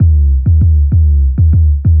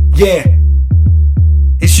Yeah,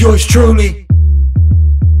 it's yours truly.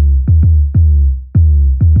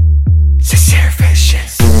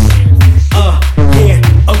 Yeah,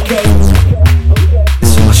 okay.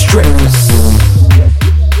 This is my strippers.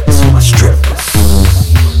 This is my strippers.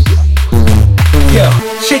 Yo,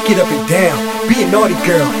 shake it up and down. Be a naughty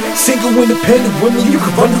girl. Single independent woman, you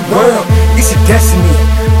can run the world. It's a destiny.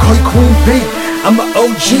 Call you Queen B. I'm an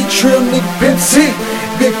OG, trill nigga, Pimp C.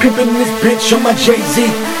 Big pimpin' in this bitch on my Jay-Z.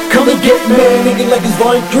 Come and get mad, nigga, like it's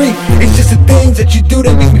volume 3. It's just the things that you do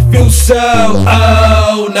that make me feel so.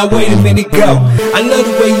 Oh, now wait a minute, go. I love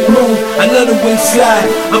the way you move, I love the way you slide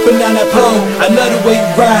up and down that pole. I love the way you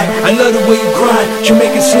ride, I love the way you grind. You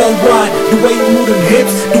make it slow wine, the way you move them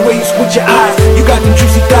hips, the way you squint your eyes. You got them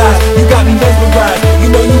juicy thighs, you got me mesmerized.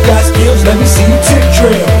 You know you got skills, let me see you tip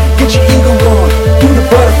drill. Get your ego on, do the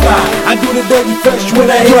butterfly. I do the dirty fresh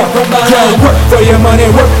when I hit from behind. Work for your money,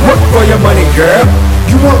 work for your money, girl.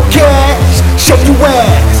 You want cash? Shake your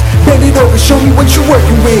ass. Bend it over, show me what you're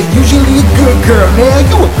working with. Usually a good girl, now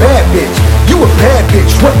you a bad bitch. You a bad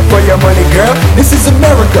bitch, work for your money, girl. This is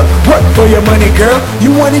America, work for your money, girl.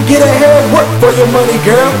 You wanna get ahead, work for your money,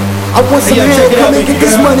 girl. I want some head, come and get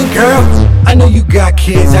this money, girl. I know you got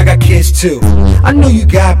kids, I got kids too. I know you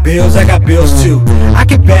got bills, I got bills too. I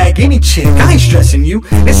can bag any chick, I ain't stressing you.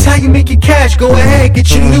 It's how you make your cash, go ahead, get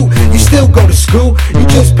your loot. You still go to school, you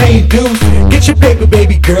just paying dues. Get your paper,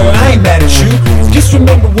 baby girl, I ain't mad at you. Just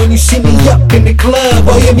remember when you see me up in the club.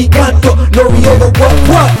 Oye mi canto, no Riego,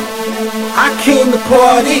 what? I came to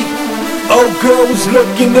party, old girl was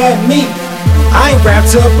looking at me. I ain't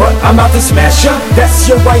rapped her, but I'm out to smash her. That's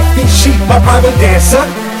your wifey, she my private dancer.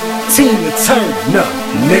 Tina turn up,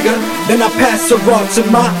 nigga. Then I pass her off to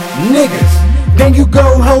my niggas. Then you go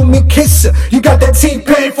home and kiss her. You got that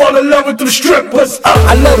T-Pain, fall in love with them strippers.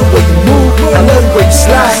 I love the way you move, I love the way you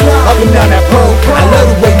slide up and down that pole. I love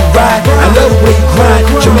the way you ride, I love the way you grind.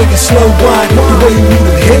 Jamaican slow wine, the way you move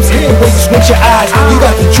them hips, the way you squint your eyes. You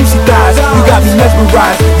got the juicy thighs, you got me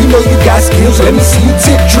mesmerized. You know you got skills, let me see you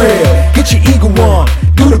tip drill. Get your ego on,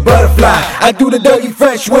 do the butterfly. I do the dirty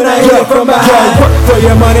fresh when I hit it from behind. Work for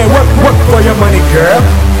your money, work for your money, girl.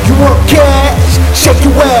 You want cash? Shake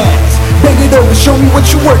your ass. Bend it over, show me what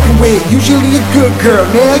you're working with. Usually a good girl,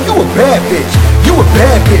 now you a bad bitch. You a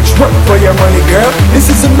bad bitch, work for your money, girl. This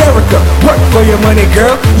is America, work for your money,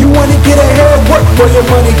 girl. You wanna get ahead, work for your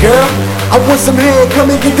money, girl. I want some head,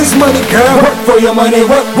 come and get this money, girl. Work for your money,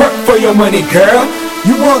 work for your money, girl.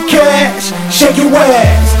 You want cash? Shake your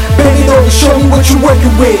ass. Bend it over, show me what you're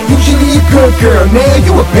working with. Usually a good girl, now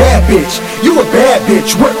you a bad bitch. You a bad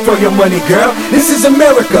bitch, work for your money, girl. This is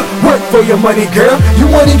America, work for your money, girl.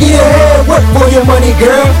 You wanna get ahead, work for your money,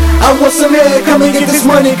 girl. I want some head, come and get this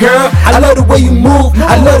money, girl. I love the way you move,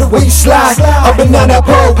 I love the way you slide up and down that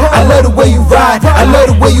pole. I love the way you ride, I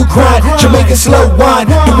love the way you grind. Jamaican slow wine,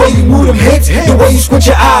 the way you move them hips, the way you squint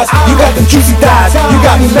your eyes. You got them juicy thighs, you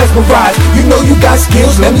got me mesmerized. You know you got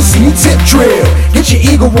skills, let me see you tip drill. Get your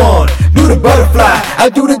ego on, do the butterfly.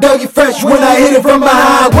 I do the dirty fresh when I hit it from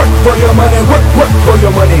behind. Work for your money, work for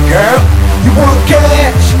your money, girl. You want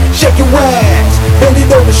cash? Shake your ass. Bend it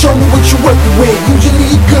over, show me what you're working with.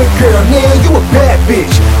 Usually a good girl, now you a bad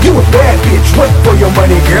bitch. You a bad bitch, work for your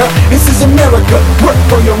money, girl. This is America, work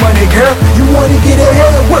for your money, girl. You wanna get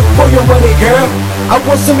ahead, work for your money, girl. I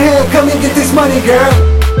want some head, come and get this money, girl.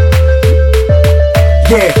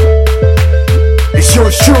 Yeah, it's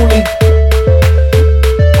yours truly.